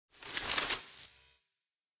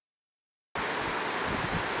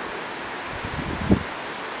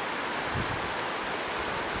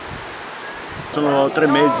Sono 3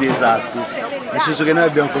 mesi esatti, nel senso che noi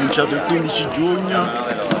abbiamo cominciato il 15 giugno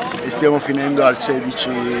e stiamo finendo al 16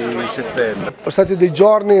 settembre. Sono stati dei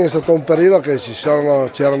giorni, è stato un periodo che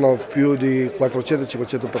c'erano più di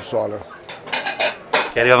 400-500 persone.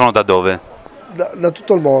 Che arrivavano da dove? Da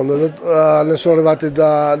tutto il mondo, ne sono arrivati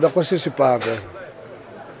da qualsiasi parte.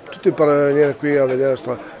 Tutti per venire qui a vedere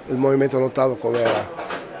il movimento No Tav com'era.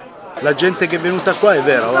 La gente che è venuta qua è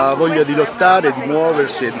vero, ha voglia di lottare, di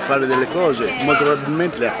muoversi e di fare delle cose, molto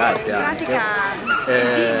probabilmente le ha fatte anche,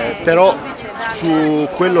 però su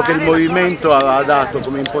quello che il movimento ha dato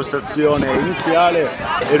come impostazione iniziale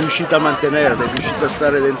è riuscita a mantenerla, è riuscita a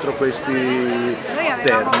stare dentro questi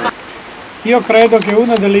termini. Io credo che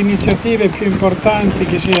una delle iniziative più importanti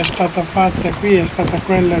che sia stata fatta qui è stata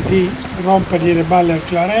quella di rompergli le balle al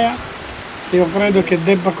Clarea. Io credo che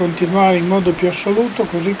debba continuare in modo più assoluto,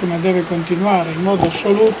 così come deve continuare in modo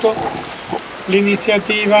assoluto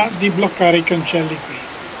l'iniziativa di bloccare i cancelli qui.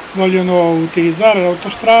 Vogliono utilizzare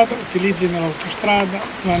l'autostrada, utilizzino l'autostrada,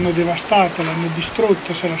 l'hanno devastata, l'hanno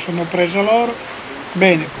distrutta, se la sono presa loro,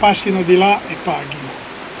 bene, passino di là e paghino.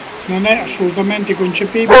 Non è assolutamente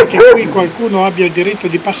concepibile che qui qualcuno abbia il diritto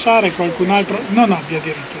di passare e qualcun altro non abbia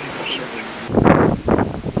diritto di passare.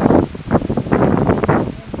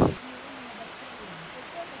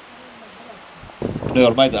 Noi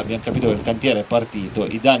ormai abbiamo capito che il cantiere è partito,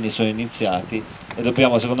 i danni sono iniziati e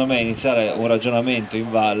dobbiamo secondo me iniziare un ragionamento in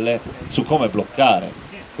valle su come bloccare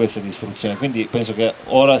queste distruzioni, quindi penso che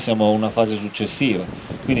ora siamo a una fase successiva,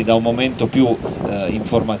 quindi da un momento più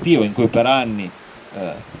informativo in cui per anni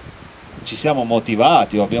ci siamo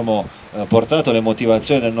motivati o abbiamo portato le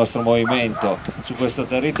motivazioni del nostro movimento su questo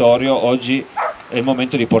territorio, oggi è il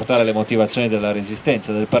momento di portare le motivazioni della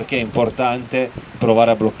resistenza, del perché è importante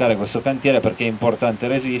provare a bloccare questo cantiere, perché è importante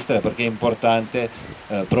resistere, perché è importante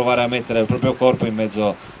provare a mettere il proprio corpo in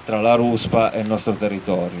mezzo tra la ruspa e il nostro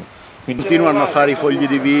territorio. Quindi continuano a fare i fogli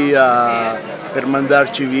di via per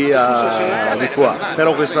mandarci via di qua,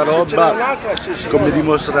 però questa roba, come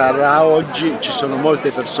dimostrerà oggi, ci sono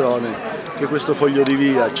molte persone che questo foglio di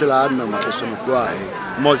via ce l'hanno ma che sono qua e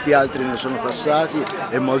molti altri ne sono passati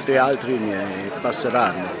e molti altri ne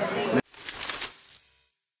passeranno.